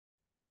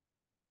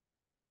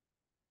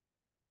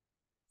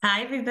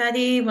Hi,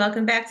 everybody.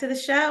 Welcome back to the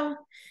show.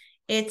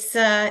 It's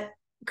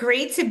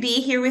great to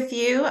be here with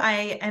you.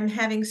 I am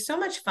having so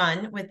much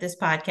fun with this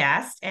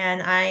podcast,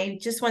 and I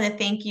just want to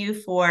thank you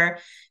for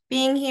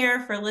being here,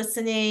 for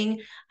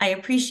listening. I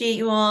appreciate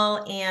you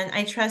all, and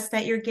I trust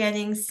that you're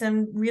getting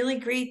some really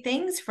great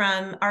things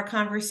from our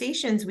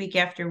conversations week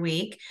after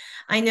week.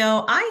 I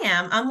know I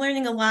am. I'm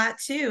learning a lot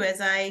too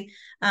as I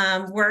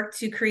work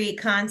to create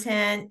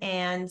content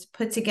and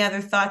put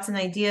together thoughts and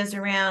ideas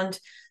around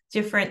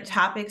different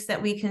topics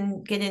that we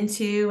can get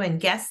into and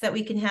guests that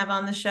we can have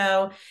on the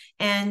show.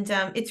 And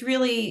it's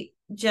really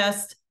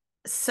just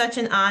such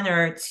an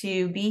honor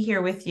to be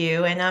here with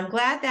you. And I'm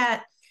glad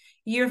that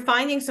you're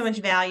finding so much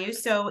value.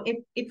 So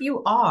if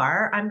you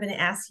are, I'm going to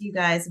ask you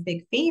guys a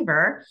big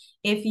favor.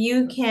 If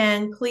you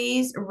can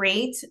please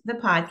rate the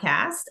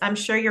podcast. I'm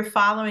sure you're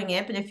following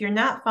it, but if you're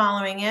not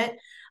following it,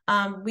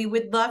 we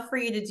would love for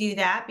you to do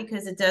that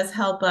because it does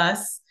help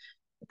us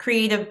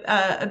create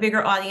a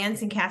bigger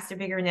audience and cast a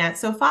bigger net.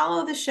 So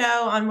follow the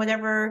show on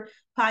whatever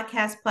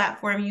podcast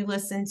platform you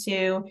listen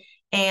to.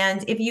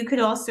 And if you could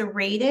also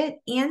rate it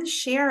and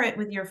share it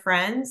with your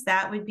friends,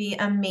 that would be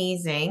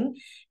amazing.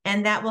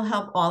 And that will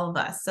help all of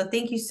us. So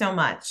thank you so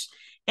much.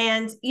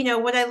 And,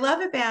 what I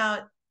love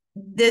about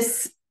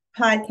this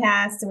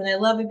podcast and what I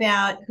love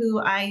about who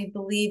I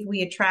believe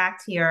we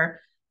attract here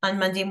on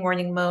Monday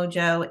Morning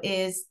Mojo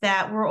is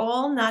that we're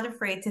all not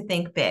afraid to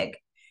think big.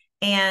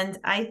 And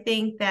I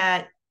think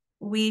that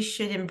we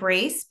should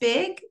embrace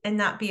big and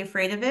not be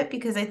afraid of it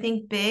because I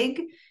think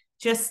big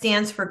just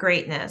stands for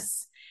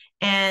greatness.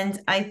 And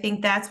I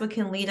think that's what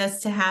can lead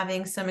us to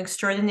having some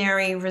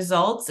extraordinary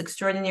results,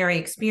 extraordinary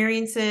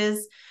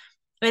experiences.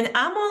 And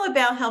I'm all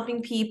about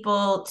helping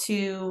people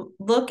to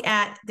look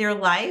at their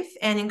life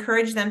and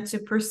encourage them to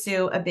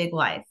pursue a big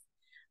life.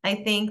 I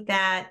think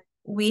that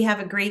we have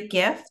a great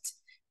gift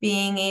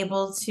being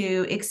able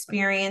to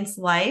experience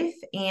life.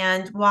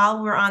 And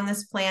while we're on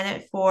this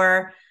planet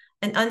for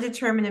an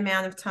undetermined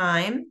amount of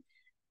time,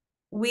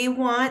 we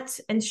want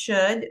and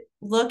should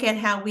look at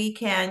how we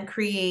can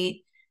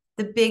create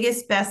the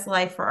biggest, best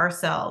life for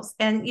ourselves.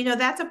 And,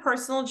 that's a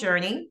personal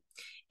journey.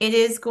 It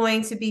is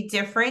going to be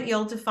different.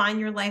 You'll define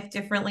your life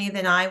differently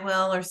than I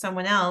will or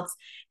someone else.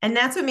 And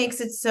that's what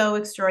makes it so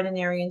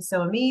extraordinary and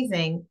so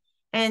amazing.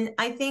 And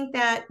I think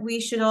that um, we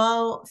should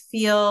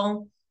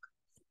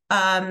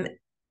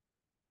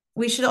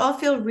all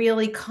feel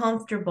really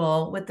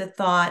comfortable with the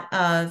thought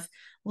of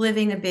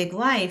living a big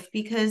life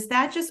because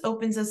that just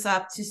opens us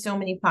up to so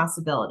many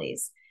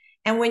possibilities.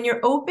 And when you're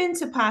open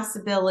to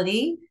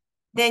possibility,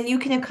 then you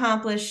can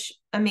accomplish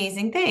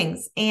amazing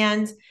things.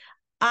 And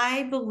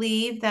I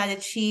believe that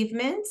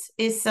achievement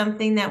is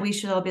something that we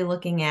should all be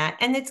looking at.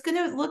 And it's going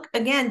to look,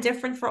 again,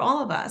 different for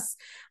all of us.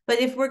 But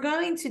if we're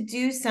going to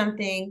do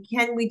something,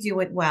 can we do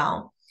it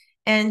well?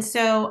 And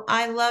so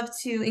I love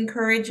to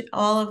encourage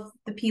all of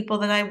the people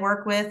that I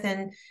work with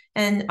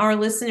and our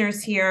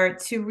listeners here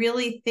to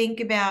really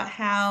think about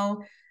how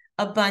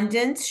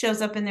abundance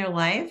shows up in their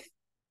life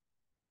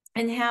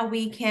and how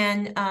we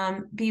can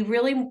be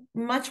really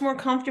much more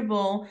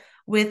comfortable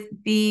with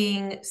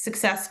being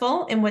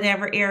successful in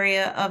whatever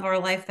area of our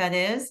life that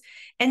is,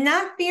 and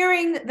not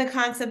fearing the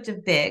concept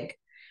of big,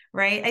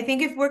 right? I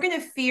think if we're going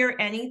to fear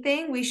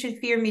anything, we should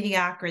fear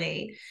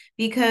mediocrity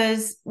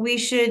because we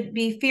should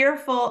be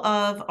fearful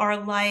of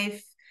our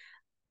life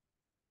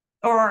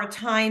or our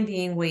time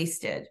being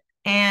wasted.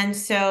 And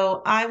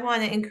so I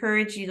want to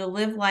encourage you to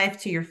live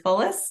life to your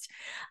fullest.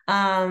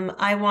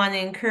 I want to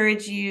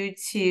encourage you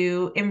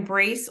to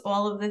embrace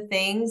all of the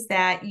things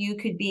that you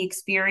could be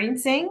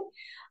experiencing.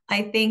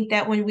 I think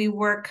that when we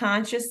work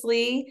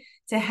consciously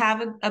to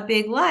have a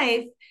big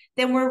life,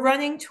 then we're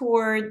running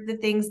toward the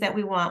things that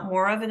we want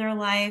more of in our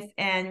life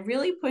and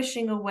really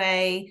pushing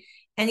away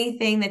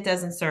anything that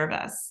doesn't serve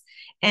us.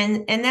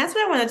 And that's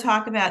what I want to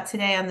talk about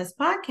today on this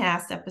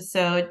podcast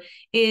episode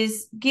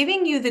is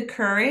giving you the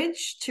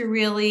courage to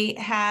really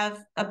have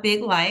a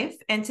big life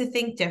and to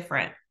think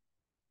different.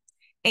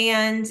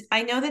 And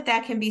I know that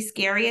that can be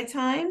scary at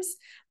times,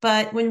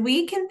 but when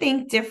we can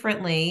think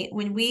differently,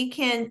 when we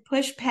can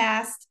push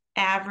past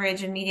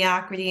average and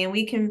mediocrity and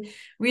we can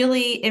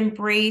really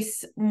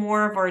embrace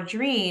more of our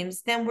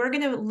dreams, then we're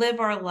going to live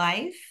our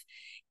life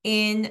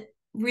in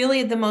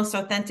really the most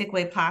authentic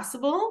way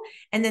possible.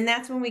 And then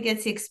that's when we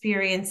get to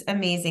experience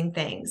amazing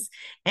things.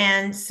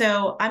 And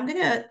so I'm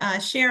going to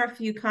share a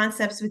few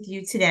concepts with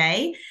you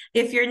today.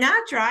 If you're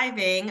not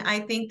driving,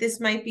 I think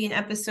this might be an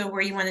episode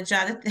where you want to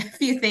jot a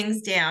few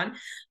things down.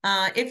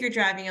 If you're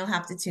driving, you'll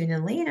have to tune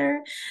in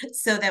later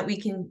so that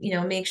we can,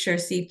 make sure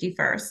safety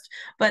first.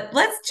 But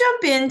let's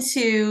jump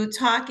into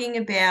talking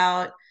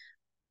about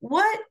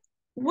what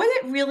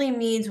it really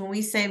means when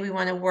we say we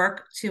want to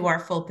work to our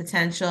full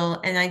potential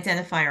and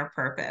identify our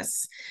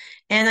purpose.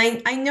 And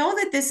I know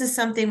that this is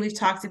something we've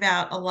talked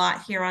about a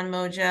lot here on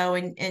Mojo.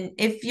 And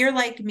if you're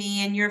like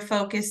me and you're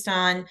focused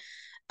on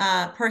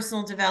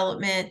personal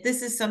development,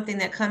 this is something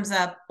that comes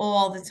up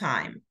all the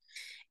time.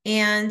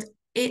 And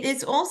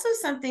it's also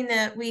something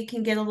that we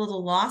can get a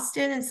little lost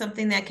in and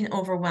something that can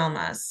overwhelm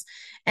us.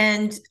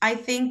 And I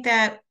think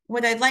that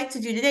what I'd like to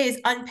do today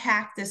is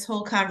unpack this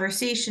whole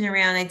conversation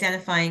around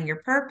identifying your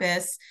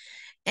purpose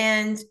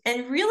and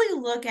really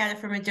look at it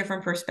from a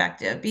different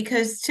perspective.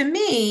 Because to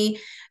me,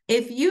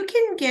 if you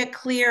can get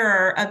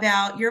clearer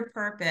about your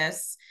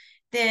purpose,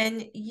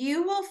 then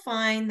you will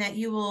find that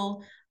you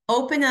will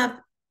open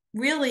up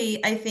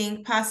really, I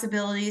think,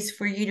 possibilities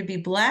for you to be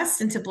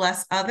blessed and to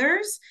bless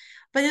others.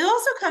 But it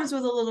also comes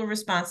with a little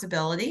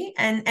responsibility,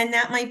 and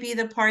that might be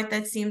the part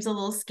that seems a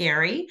little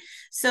scary.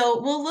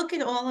 So we'll look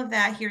at all of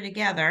that here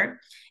together.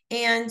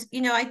 And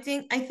I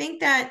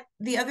think that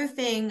the other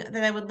thing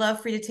that I would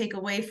love for you to take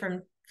away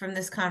from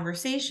this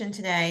conversation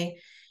today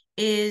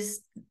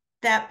is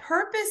that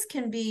purpose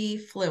can be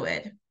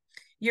fluid.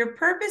 Your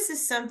purpose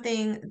is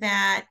something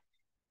that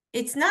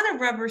it's not a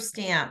rubber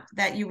stamp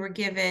that you were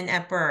given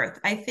at birth.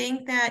 I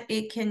think that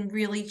it can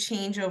really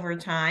change over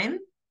time.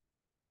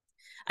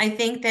 I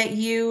think that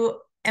you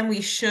and we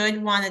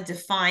should want to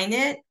define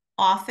it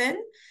often.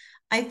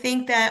 I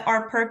think that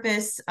our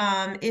purpose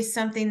is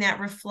something that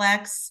it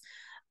reflects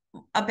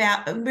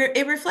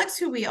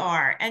who we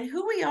are, and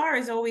who we are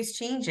is always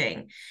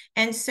changing.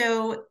 And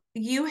so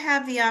you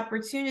have the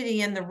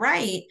opportunity and the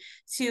right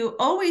to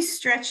always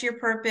stretch your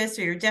purpose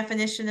or your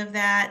definition of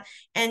that,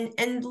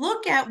 and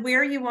look at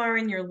where you are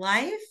in your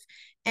life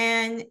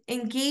and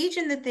engage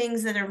in the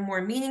things that are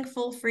more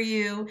meaningful for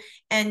you,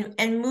 and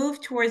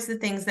move towards the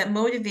things that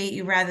motivate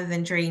you rather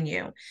than drain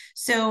you.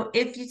 So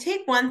if you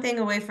take one thing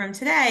away from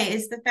today,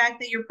 is the fact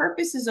that your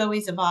purpose is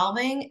always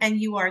evolving,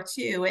 and you are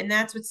too, and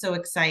that's what's so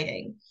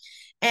exciting.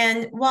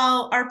 And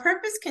while our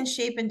purpose can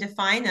shape and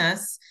define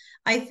us,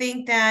 I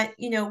think that,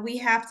 we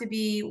have to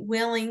be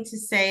willing to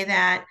say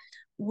that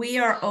we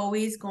are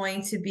always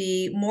going to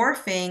be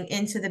morphing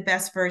into the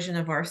best version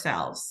of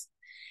ourselves.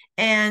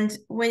 And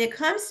when it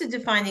comes to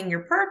defining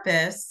your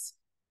purpose,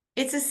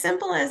 it's as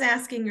simple as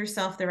asking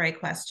yourself the right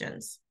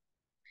questions.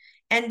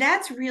 And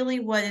that's really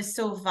what is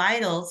so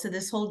vital to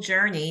this whole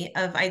journey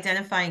of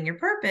identifying your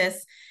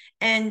purpose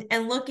and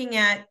looking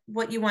at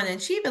what you want to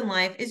achieve in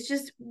life, is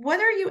just, what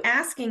are you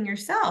asking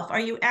yourself? Are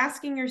you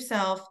asking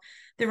yourself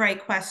the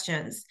right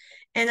questions?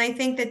 And I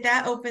think that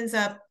that opens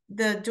up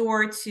the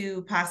door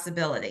to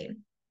possibility.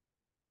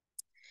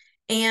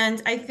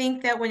 And I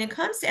think that when it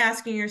comes to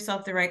asking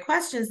yourself the right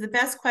questions, the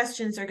best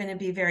questions are going to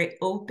be very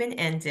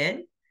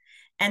open-ended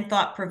and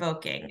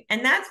thought-provoking.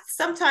 And that's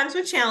sometimes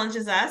what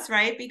challenges us,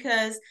 right?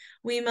 Because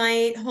we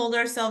might hold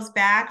ourselves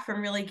back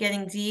from really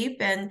getting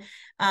deep. And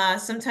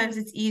sometimes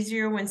it's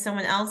easier when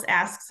someone else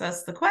asks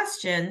us the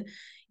question.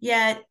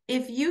 Yet,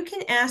 if you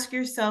can ask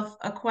yourself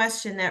a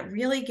question that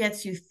really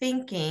gets you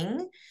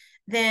thinking,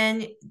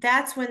 then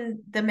that's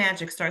when the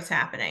magic starts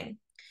happening.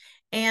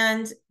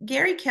 And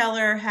Gary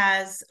Keller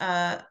has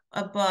a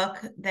book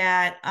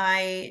that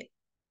I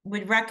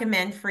would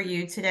recommend for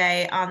you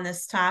today on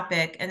this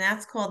topic, and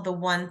that's called The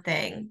One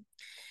Thing.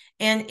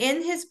 And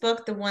in his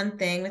book, The One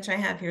Thing, which I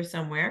have here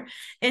somewhere,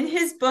 in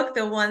his book,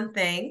 The One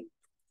Thing,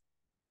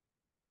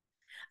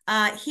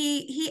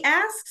 he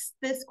asks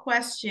this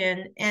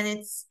question,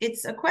 and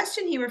it's a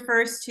question he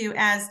refers to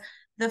as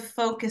the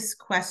focus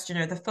question,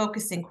 or the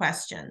focusing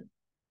question.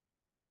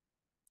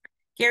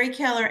 Gary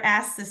Keller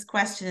asks this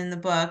question in the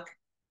book,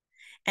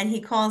 and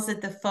he calls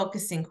it the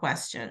focusing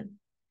question.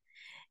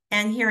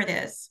 And here it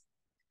is.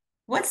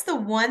 What's the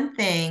one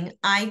thing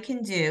I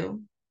can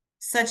do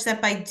such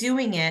that by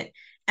doing it,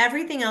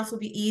 everything else will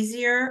be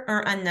easier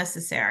or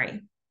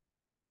unnecessary?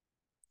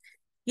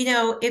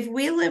 If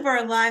we live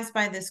our lives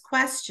by this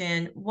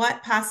question,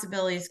 what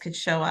possibilities could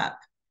show up?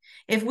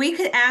 If we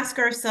could ask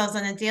ourselves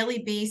on a daily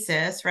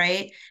basis,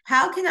 right,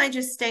 how can I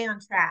just stay on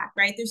track,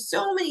 right? There's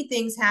so many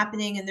things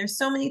happening, and there's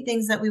so many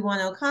things that we want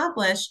to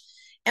accomplish,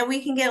 and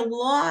we can get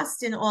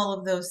lost in all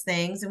of those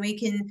things, and we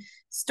can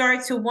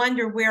start to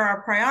wonder where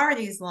our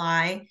priorities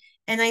lie.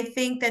 And I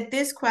think that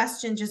this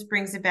question just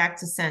brings it back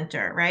to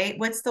center, right?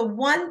 What's the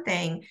one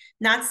thing,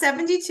 not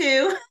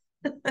 72,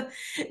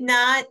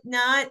 not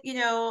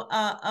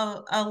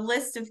a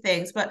list of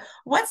things, but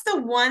what's the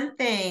one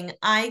thing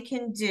I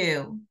can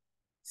do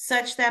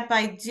such that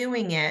by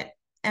doing it,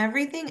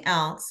 everything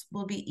else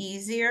will be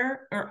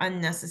easier or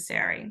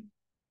unnecessary?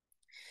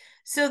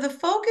 So the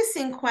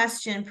focusing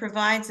question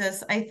provides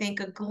us, I think,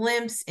 a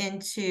glimpse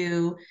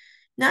into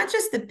not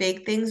just the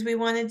big things we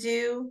want to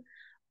do,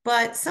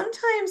 but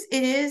sometimes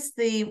it is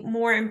the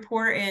more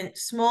important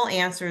small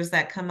answers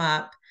that come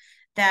up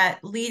that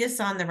lead us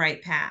on the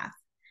right path.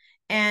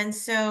 And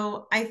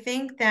so I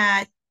think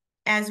that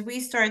as we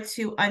start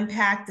to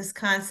unpack this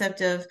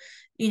concept of,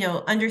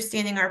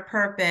 understanding our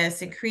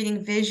purpose and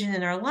creating vision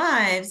in our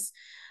lives,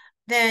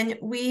 then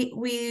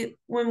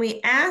when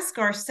we ask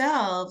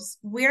ourselves,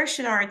 where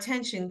should our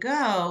attention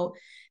go,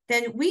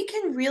 then we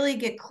can really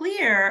get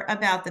clear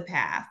about the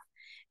path.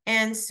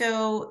 And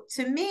so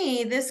to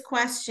me, this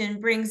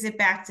question brings it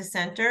back to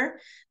center.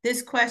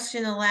 This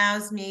question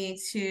allows me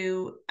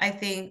to, I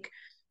think,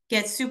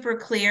 get super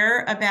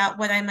clear about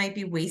what I might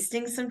be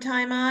wasting some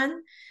time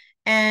on,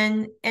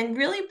 and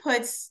really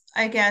puts,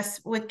 I guess,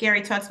 what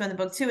Gary talks about in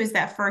the book too, is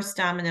that first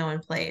domino in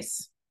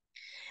place.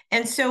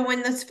 And so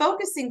when this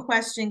focusing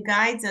question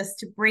guides us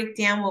to break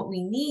down what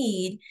we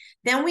need,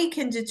 then we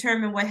can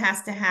determine what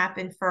has to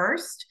happen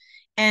first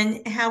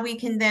and how we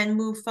can then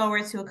move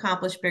forward to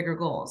accomplish bigger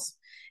goals.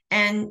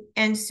 And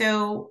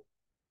so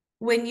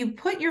when you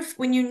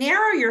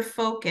narrow your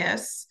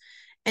focus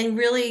and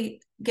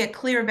really get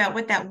clear about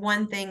what that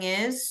one thing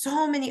is,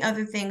 so many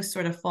other things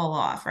sort of fall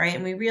off, right?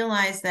 And we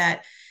realize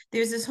that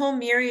there's this whole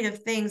myriad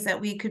of things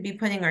that we could be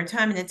putting our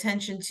time and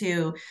attention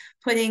to,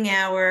 putting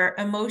our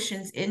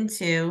emotions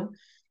into,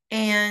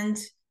 and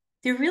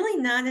they're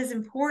really not as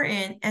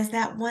important as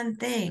that one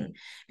thing.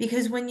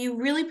 Because when you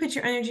really put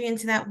your energy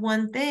into that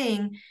one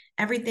thing,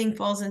 everything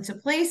falls into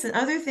place and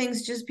other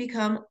things just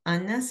become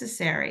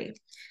unnecessary.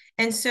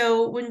 And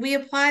so when we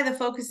apply the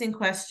focusing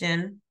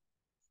question,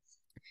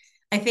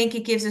 I think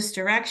it gives us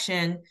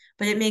direction,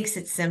 but it makes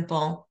it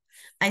simple.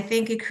 I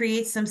think it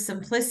creates some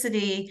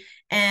simplicity.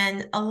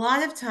 And a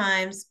lot of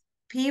times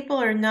people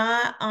are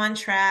not on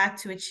track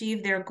to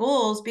achieve their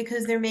goals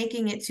because they're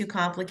making it too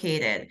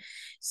complicated.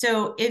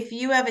 So if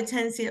you have a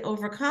tendency to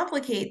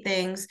overcomplicate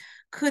things,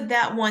 could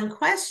that one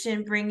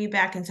question bring you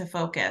back into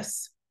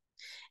focus?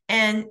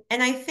 And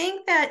I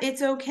think that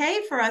it's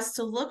okay for us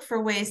to look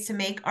for ways to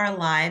make our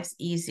lives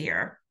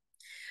easier.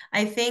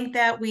 I think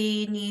that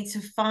we need to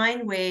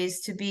find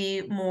ways to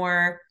be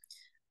more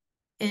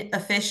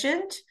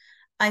efficient.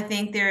 I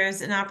think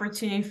there's an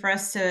opportunity for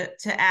us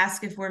to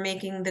ask if we're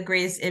making the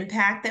greatest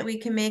impact that we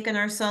can make on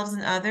ourselves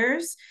and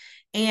others,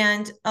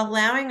 and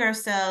allowing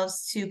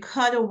ourselves to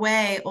cut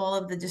away all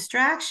of the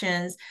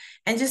distractions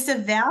and just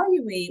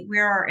evaluate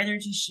where our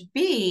energy should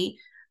be,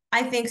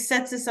 I think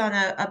sets us on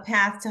a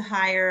path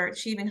to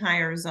achieving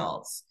higher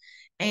results.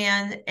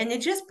 And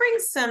it just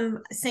brings some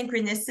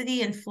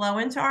synchronicity and flow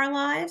into our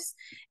lives.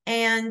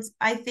 And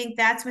I think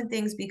that's when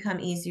things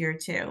become easier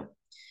too.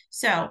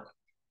 So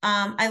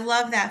I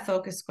love that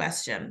focus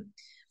question.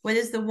 What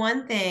is the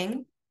one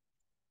thing?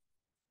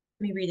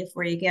 Let me read it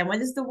for you again.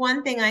 What is the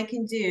one thing I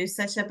can do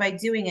such that by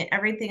doing it,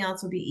 everything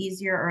else will be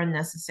easier or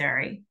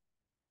unnecessary?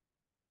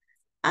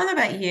 I don't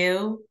know about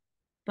you,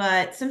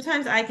 but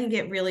sometimes I can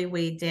get really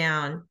weighed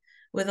down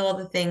with all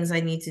the things I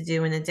need to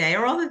do in a day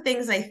or all the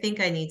things I think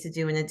I need to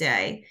do in a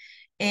day.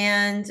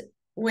 And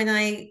when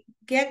I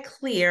get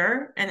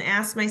clear and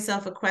ask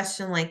myself a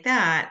question like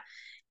that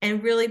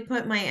and really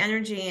put my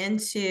energy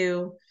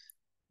into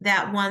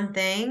that one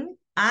thing,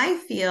 I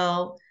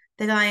feel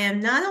that I am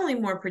not only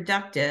more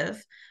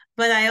productive,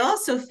 but I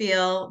also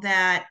feel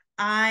that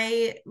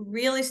I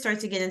really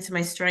start to get into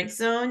my strength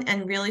zone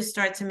and really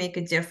start to make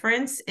a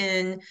difference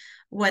in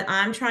what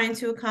I'm trying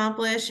to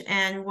accomplish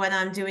and what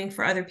I'm doing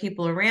for other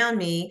people around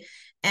me.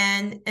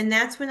 And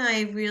that's when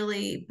I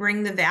really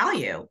bring the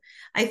value.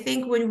 I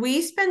think when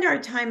we spend our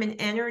time and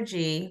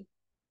energy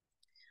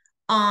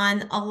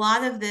on a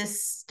lot of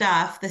this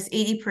stuff, this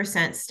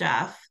 80%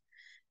 stuff,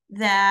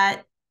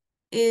 that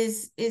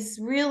is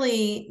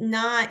really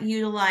not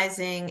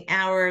utilizing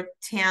our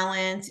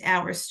talent,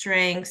 our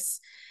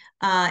strengths.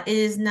 It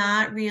is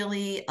not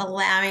really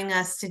allowing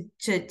us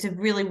to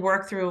really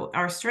work through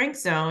our strength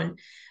zone.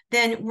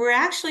 Then we're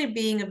actually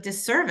being of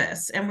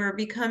disservice and we're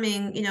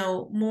becoming,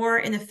 more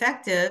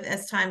ineffective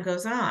as time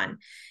goes on.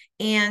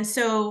 And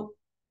so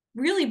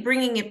really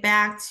bringing it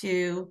back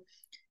to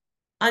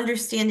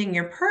understanding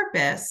your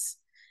purpose,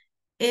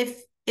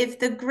 if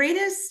the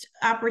greatest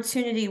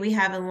opportunity we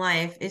have in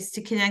life is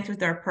to connect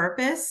with our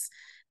purpose,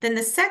 then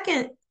the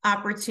second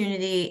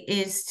opportunity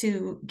is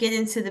to get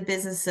into the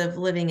business of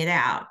living it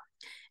out.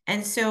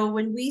 And so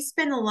when we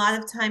spend a lot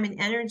of time and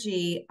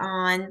energy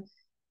on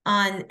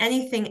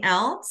anything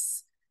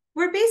else,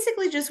 we're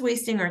basically just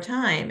wasting our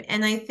time.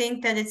 And I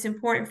think that it's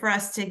important for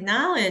us to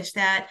acknowledge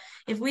that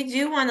if we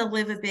do want to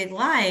live a big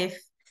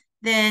life,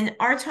 then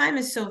our time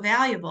is so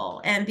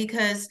valuable. And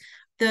because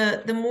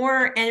the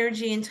more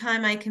energy and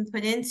time I can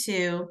put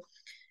into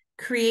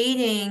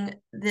creating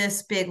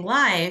this big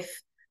life,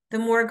 the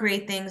more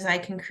great things I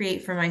can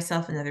create for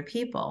myself and other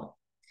people.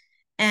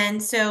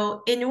 And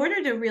so in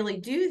order to really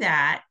do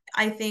that,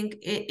 I think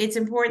it's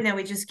important that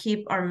we just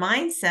keep our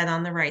mindset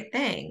on the right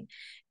thing.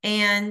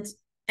 And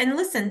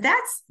listen,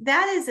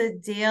 that is a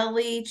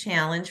daily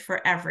challenge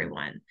for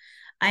everyone.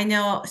 I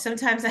know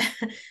sometimes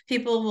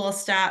people will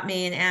stop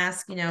me and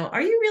ask,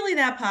 are you really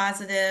that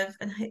positive?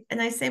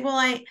 And I say,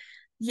 well,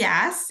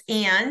 yes,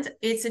 and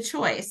it's a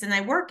choice and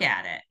I work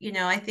at it.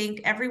 I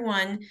think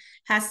everyone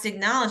has to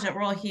acknowledge that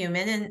we're all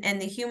human,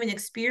 and the human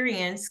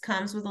experience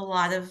comes with a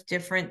lot of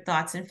different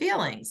thoughts and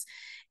feelings.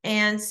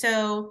 And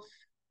so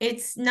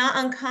it's not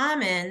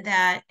uncommon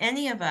that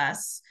any of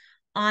us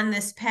on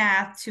this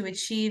path to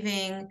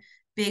achieving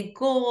big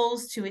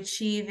goals, to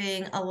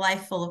achieving a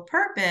life full of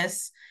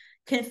purpose,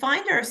 can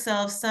find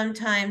ourselves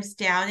sometimes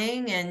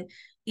doubting and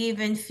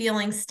even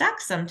feeling stuck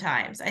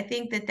sometimes. I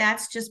think that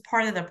that's just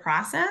part of the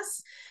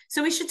process.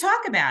 So we should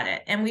talk about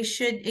it and we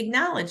should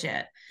acknowledge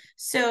it.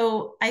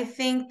 So I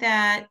think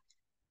that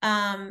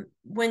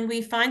when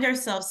we find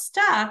ourselves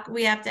stuck,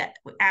 we have to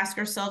ask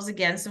ourselves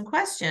again some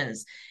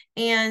questions.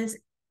 And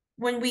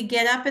when we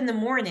get up in the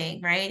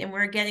morning, right, and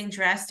we're getting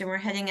dressed and we're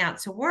heading out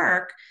to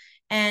work,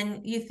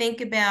 and you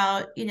think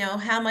about,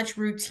 how much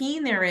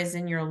routine there is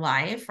in your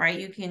life, right?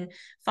 You can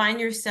find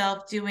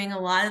yourself doing a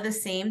lot of the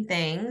same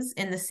things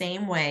in the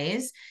same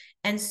ways.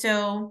 And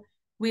so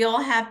we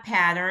all have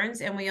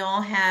patterns, and we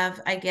all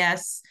have, I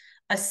guess,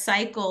 a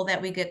cycle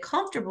that we get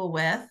comfortable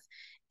with.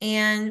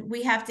 And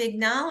we have to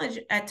acknowledge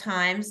at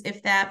times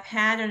if that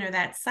pattern or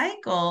that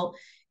cycle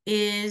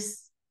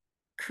is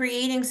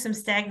creating some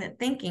stagnant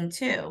thinking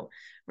too,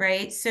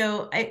 right?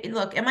 So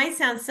look, it might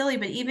sound silly,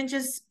 but even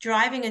just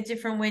driving a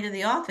different way to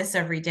the office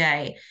every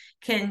day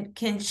can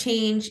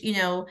change,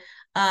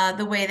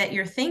 the way that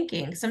you're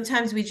thinking.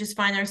 Sometimes we just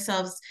find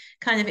ourselves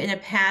kind of in a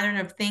pattern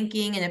of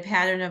thinking, in a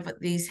pattern of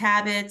these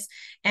habits.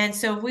 And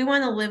so if we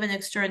want to live an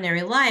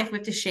extraordinary life, we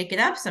have to shake it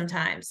up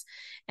sometimes.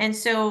 And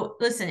so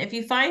listen, if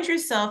you find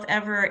yourself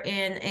ever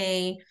in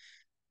a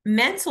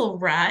mental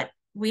rut,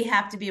 we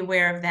have to be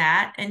aware of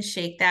that and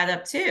shake that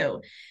up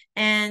too.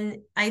 And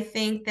I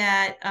think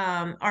that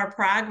our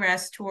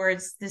progress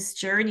towards this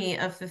journey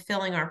of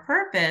fulfilling our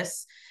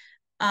purpose,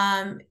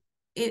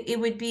 it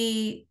would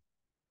be,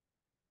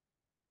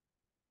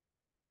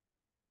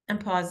 I'm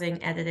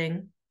pausing,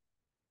 editing.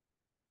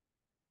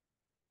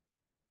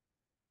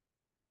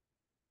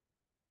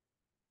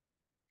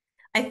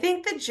 I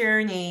think the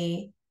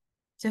journey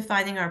to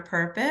finding our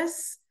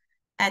purpose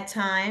at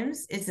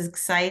times is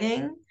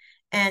exciting,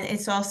 and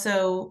it's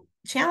also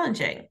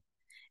challenging.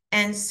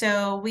 And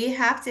so we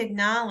have to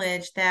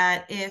acknowledge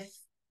that if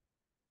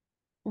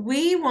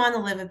we want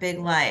to live a big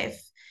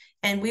life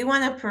and we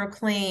want to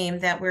proclaim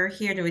that we're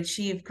here to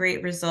achieve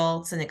great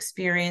results and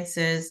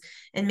experiences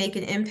and make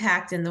an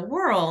impact in the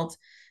world,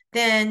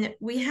 then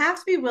we have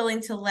to be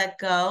willing to let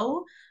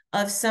go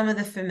of some of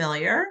the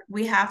familiar.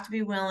 We have to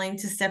be willing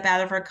to step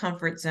out of our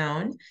comfort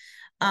zone.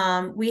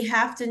 We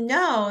have to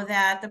know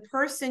that the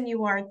person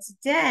you are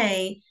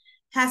today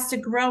has to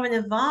grow and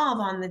evolve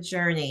on the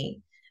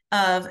journey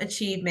of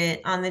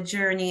achievement, on the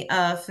journey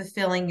of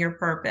fulfilling your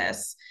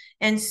purpose.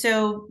 And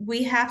so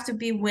we have to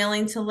be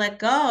willing to let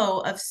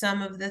go of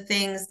some of the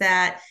things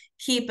that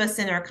keep us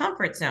in our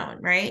comfort zone,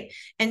 right?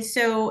 And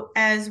so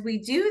as we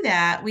do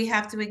that, we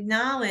have to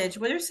acknowledge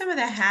what are some of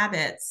the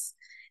habits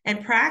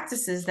and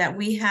practices that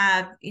we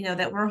have,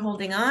 that we're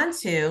holding on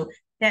to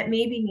that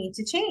maybe need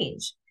to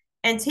change.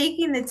 And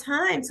taking the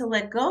time to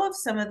let go of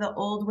some of the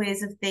old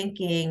ways of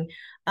thinking,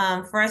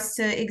 for us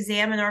to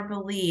examine our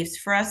beliefs,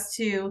 for us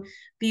to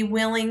be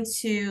willing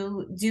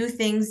to do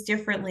things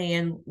differently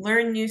and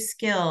learn new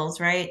skills,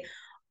 right?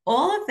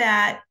 All of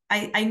that,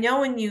 I know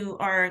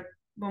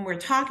when we're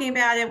talking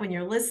about it, when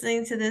you're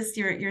listening to this,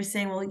 you're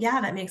saying, well,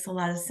 yeah, that makes a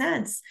lot of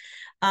sense.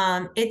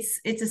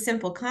 It's a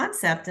simple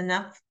concept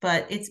enough,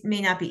 but it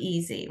may not be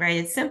easy, right?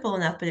 It's simple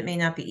enough, but it may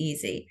not be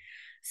easy.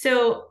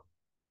 So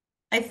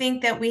I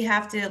think that we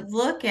have to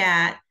look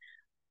at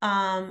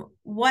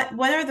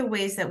what are the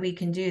ways that we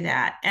can do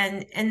that,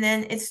 and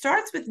then it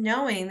starts with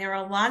knowing there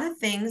are a lot of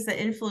things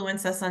that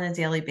influence us on a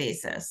daily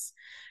basis,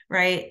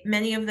 right?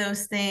 Many of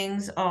those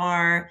things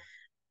are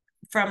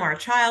from our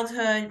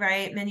childhood,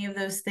 right? Many of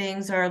those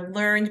things are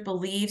learned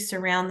beliefs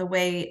around the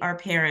way our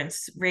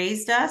parents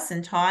raised us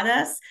and taught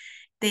us.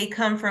 They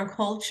come from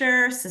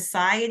culture,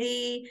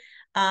 society,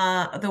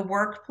 the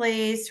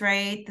workplace,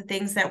 right? The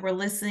things that we're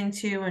listening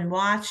to and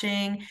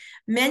watching.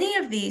 Many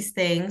of these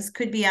things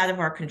could be out of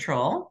our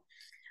control.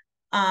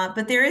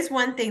 But there is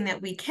one thing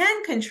that we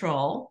can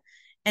control,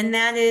 and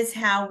that is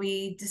how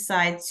we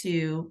decide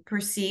to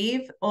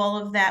perceive all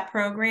of that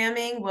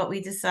programming, what we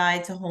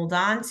decide to hold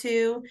on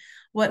to,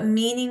 what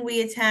meaning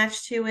we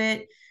attach to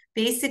it,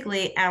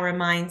 basically our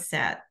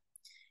mindset.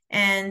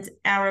 And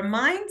our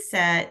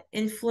mindset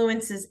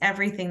influences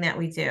everything that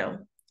we do.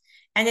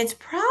 And it's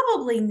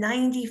probably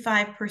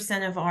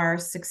 95% of our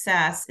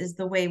success is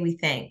the way we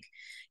think.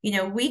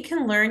 We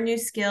can learn new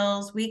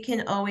skills. We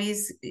can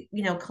always,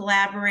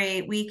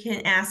 collaborate. We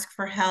can ask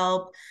for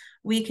help.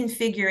 We can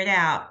figure it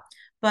out.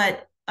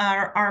 But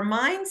our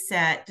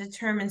mindset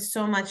determines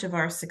so much of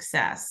our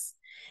success.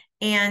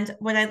 And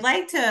what I'd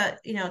like to,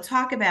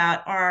 talk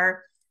about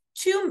are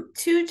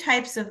two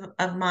types of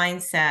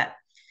mindset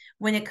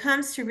when it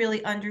comes to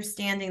really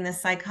understanding the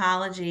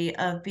psychology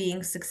of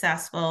being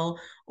successful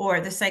or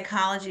the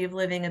psychology of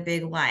living a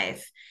big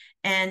life.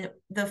 And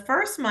the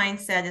first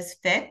mindset is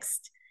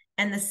fixed,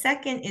 and the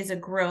second is a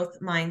growth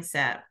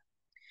mindset.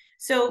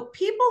 So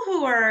people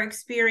who are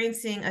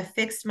experiencing a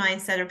fixed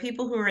mindset, or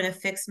people who are in a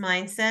fixed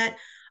mindset,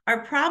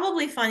 are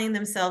probably finding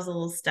themselves a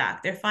little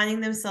stuck. They're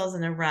finding themselves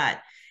in a rut.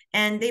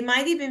 And they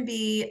might even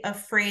be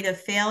afraid of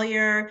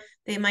failure.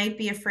 They might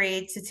be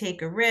afraid to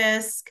take a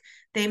risk.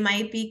 They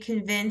might be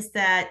convinced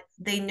that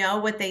they know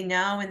what they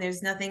know and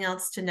there's nothing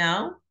else to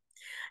know.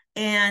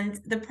 And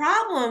the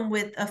problem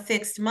with a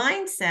fixed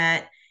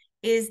mindset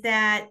is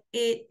that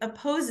it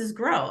opposes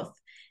growth,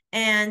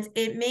 and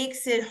it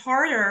makes it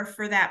harder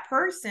for that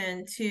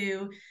person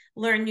to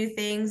learn new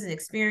things and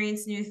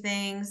experience new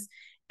things.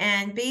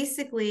 And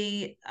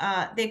basically,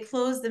 they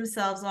close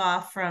themselves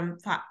off from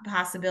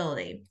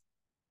possibility.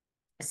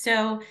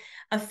 So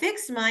a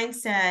fixed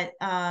mindset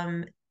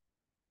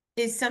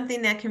is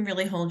something that can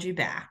really hold you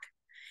back.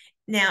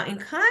 Now, in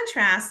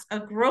contrast, a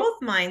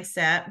growth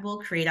mindset will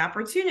create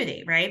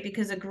opportunity, right?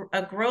 Because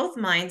a growth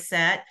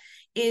mindset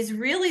is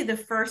really the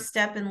first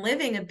step in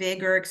living a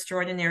big or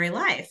extraordinary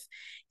life.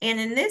 And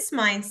in this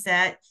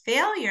mindset,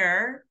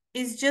 failure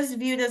is just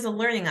viewed as a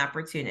learning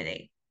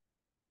opportunity,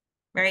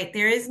 right?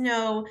 There's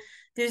no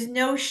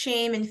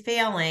shame in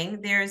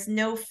failing. There's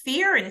no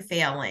fear in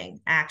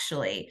failing,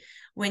 actually,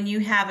 when you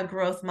have a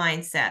growth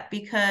mindset,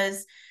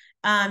 because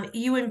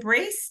you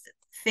embrace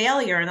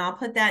failure. And I'll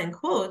put that in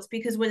quotes,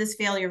 because what does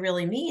failure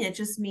really mean? It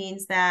just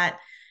means that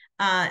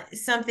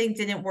something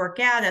didn't work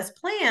out as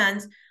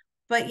planned,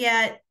 but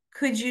yet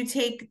could you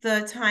take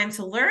the time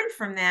to learn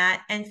from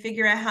that and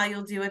figure out how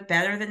you'll do it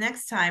better the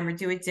next time or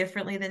do it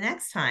differently the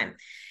next time?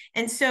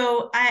 And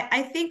so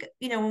I think,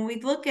 when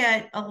we look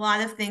at a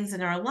lot of things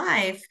in our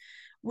life,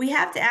 we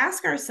have to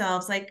ask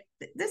ourselves, like,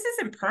 this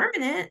isn't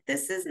permanent.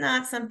 This is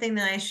not something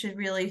that I should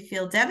really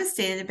feel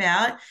devastated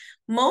about.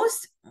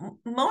 Most,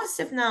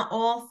 if not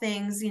all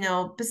things,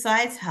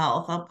 besides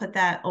health, I'll put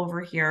that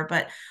over here,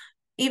 but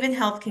even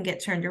health can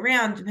get turned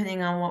around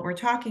depending on what we're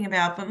talking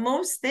about. But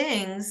most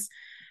things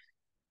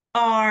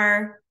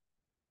are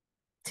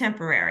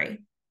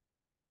temporary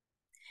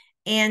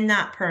and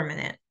not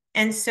permanent.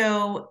 And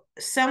so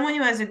someone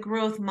who has a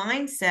growth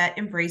mindset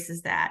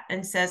embraces that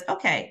and says,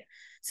 okay,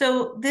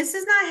 so this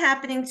is not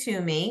happening to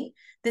me.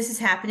 This is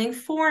happening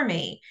for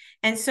me.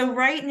 And so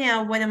right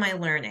now, what am I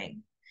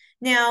learning?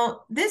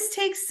 Now, this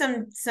takes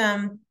some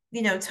time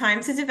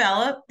to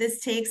develop. This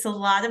takes a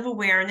lot of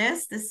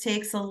awareness. This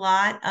takes a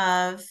lot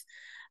of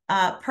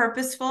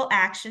purposeful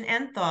action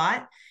and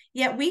thought.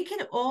 Yet we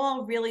can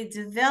all really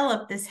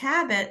develop this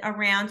habit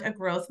around a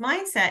growth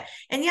mindset.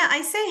 And yeah,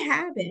 I say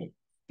habit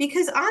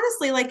because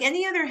honestly, like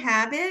any other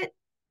habit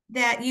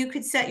that you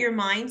could set your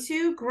mind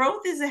to,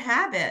 growth is a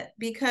habit,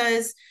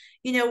 because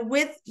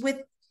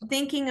with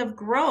thinking of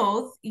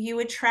growth, you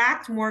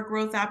attract more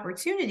growth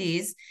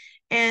opportunities.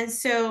 And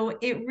so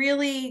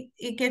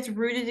it gets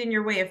rooted in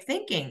your way of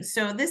thinking.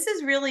 So this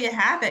is really a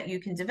habit you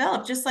can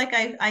develop, just like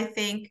I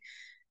think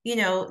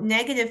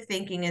negative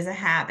thinking is a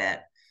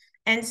habit.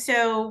 And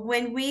so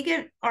when we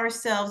get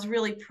ourselves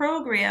really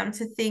programmed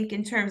to think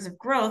in terms of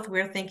growth,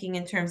 we're thinking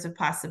in terms of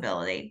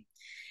possibility.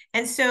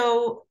 And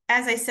so,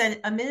 as I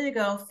said a minute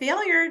ago,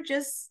 failure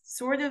just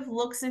sort of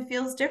looks and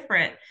feels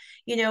different.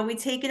 We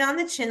take it on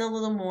the chin a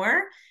little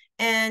more.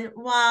 And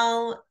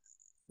while,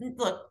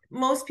 look,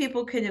 most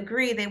people could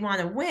agree they want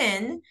to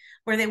win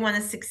or they want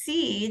to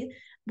succeed,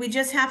 we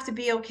just have to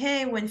be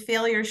okay when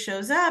failure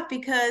shows up,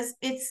 because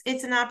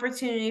it's an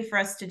opportunity for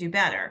us to do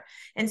better.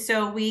 And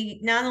so we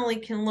not only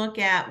can look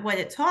at what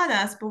it taught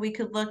us, but we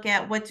could look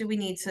at what do we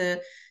need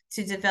to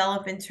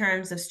develop in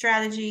terms of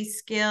strategy,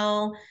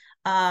 skill,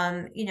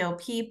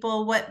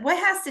 people, what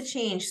has to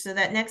change so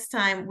that next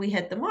time we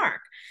hit the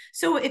mark.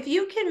 So if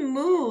you can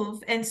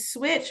move and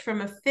switch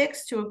from a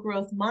fixed to a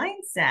growth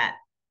mindset,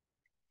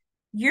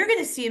 you're going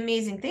to see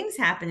amazing things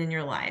happen in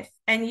your life,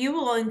 and you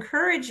will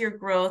encourage your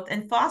growth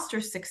and foster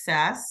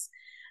success.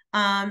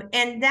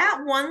 And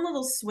that one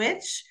little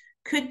switch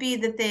could be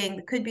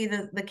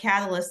the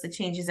catalyst that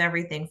changes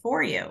everything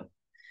for you.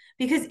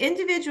 Because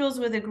individuals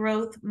with a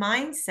growth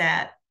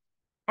mindset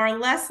are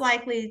less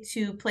likely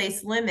to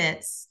place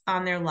limits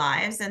on their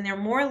lives, and they're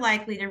more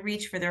likely to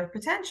reach for their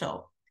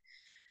potential.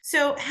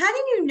 So how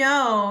do you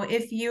know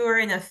if you're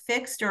in a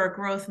fixed or a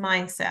growth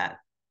mindset?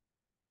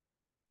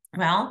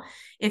 Well,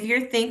 if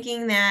you're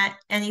thinking that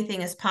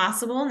anything is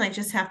possible and I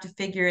just have to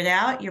figure it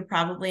out, you're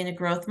probably in a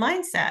growth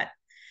mindset.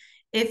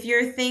 If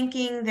you're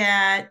thinking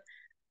that,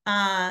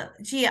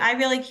 gee, I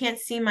really can't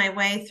see my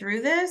way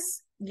through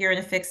this, you're in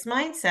a fixed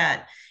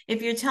mindset.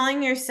 If you're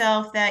telling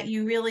yourself that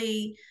you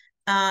really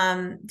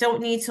don't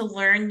need to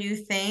learn new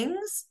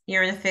things,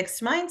 you're in a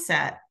fixed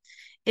mindset.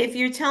 If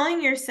you're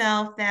telling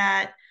yourself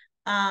that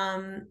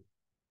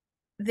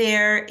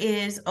there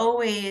is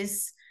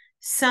always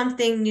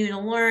something new to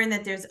learn,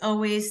 that there's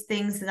always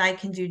things that I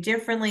can do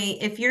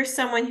differently. If you're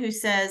someone who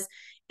says,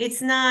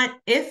 it's not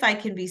if I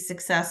can be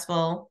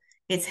successful,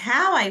 it's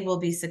how I will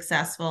be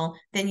successful,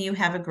 then you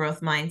have a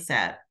growth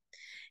mindset.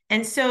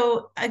 And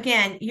so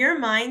again, your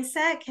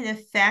mindset can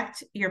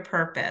affect your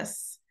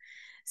purpose.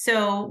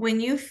 So when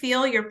you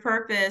feel your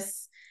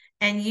purpose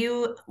and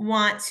you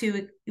want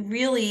to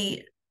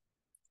really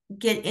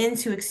get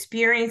into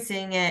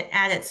experiencing it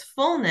at its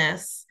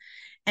fullness,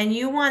 and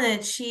you want to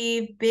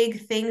achieve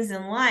big things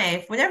in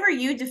life, whatever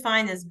you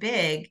define as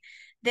big,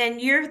 then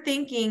you're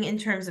thinking in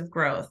terms of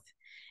growth.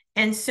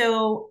 And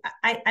so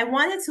I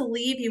wanted to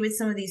leave you with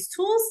some of these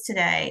tools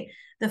today: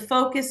 the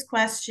focus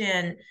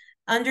question,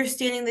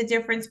 understanding the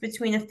difference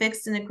between a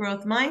fixed and a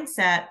growth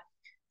mindset,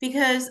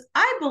 because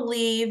I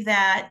believe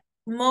that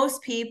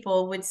most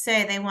people would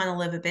say they want to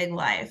live a big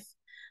life.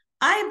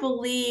 I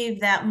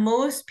believe that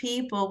most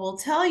people will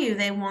tell you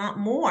they want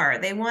more.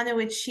 They want to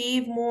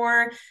achieve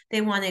more.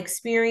 They want to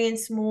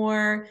experience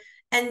more.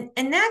 And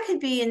that could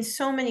be in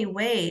so many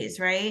ways,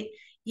 right?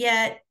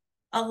 Yet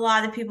a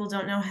lot of people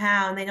don't know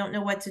how, and they don't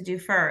know what to do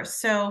first.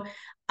 So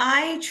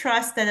I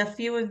trust that a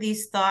few of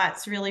these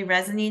thoughts really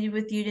resonated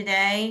with you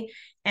today.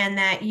 and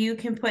that you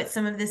can put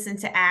some of this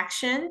into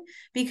action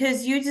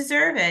because you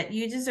deserve it.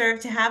 You deserve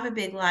to have a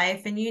big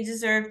life and you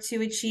deserve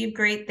to achieve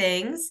great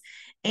things.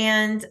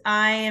 And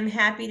I am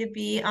happy to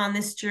be on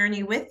this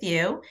journey with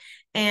you.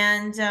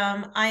 And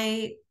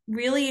I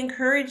really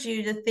encourage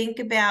you to think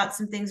about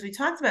some things we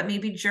talked about,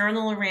 maybe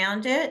journal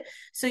around it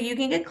so you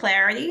can get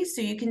clarity,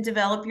 so you can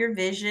develop your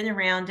vision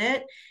around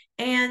it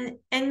and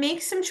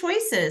make some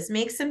choices,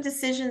 make some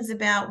decisions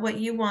about what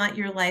you want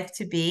your life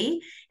to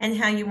be and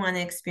how you want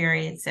to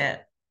experience it.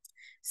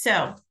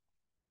 So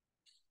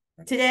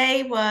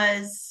today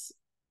was,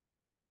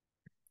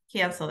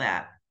 cancel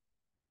that.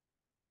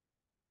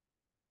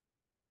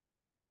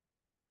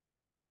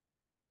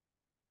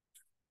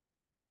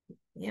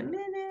 Give me a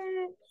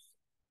minute.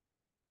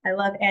 I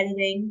love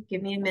editing.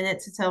 Give me a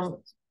minute to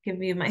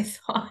give you my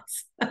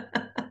thoughts.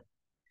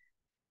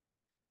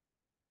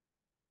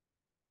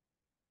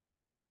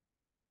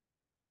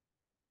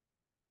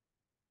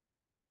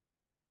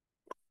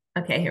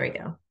 Okay, here we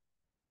go.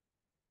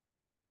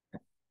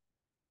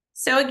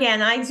 So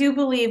again, I do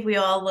believe we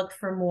all look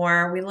for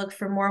more. We look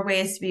for more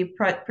ways to be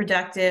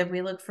productive.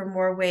 We look for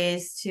more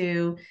ways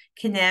to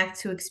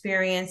connect, to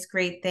experience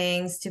great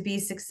things, to be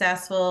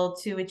successful,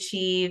 to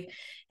achieve.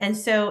 And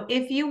so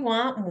if you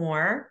want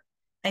more,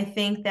 I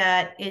think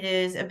that it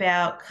is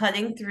about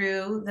cutting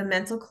through the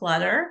mental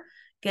clutter,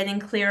 getting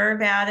clearer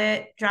about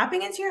it,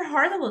 dropping into your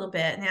heart a little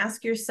bit and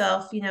ask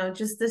yourself,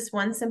 just this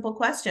one simple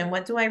question: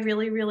 what do I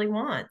really, really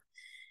want?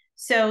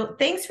 So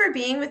thanks for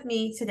being with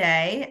me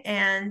today,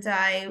 and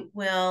I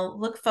will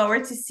look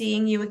forward to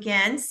seeing you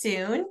again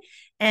soon.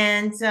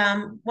 And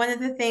one of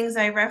the things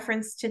I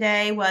referenced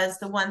today was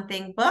the One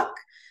Thing book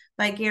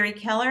by Gary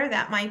Keller.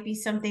 That might be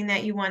something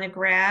that you want to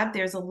grab.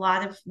 There's a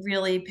lot of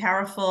really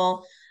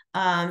powerful,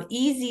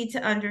 easy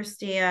to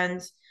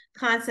understand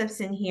concepts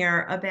in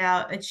here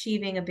about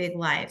achieving a big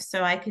life.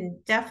 So I can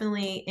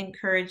definitely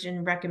encourage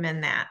and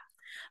recommend that.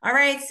 All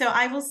right, so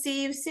I will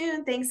see you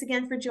soon. Thanks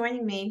again for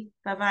joining me.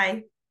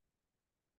 Bye-bye.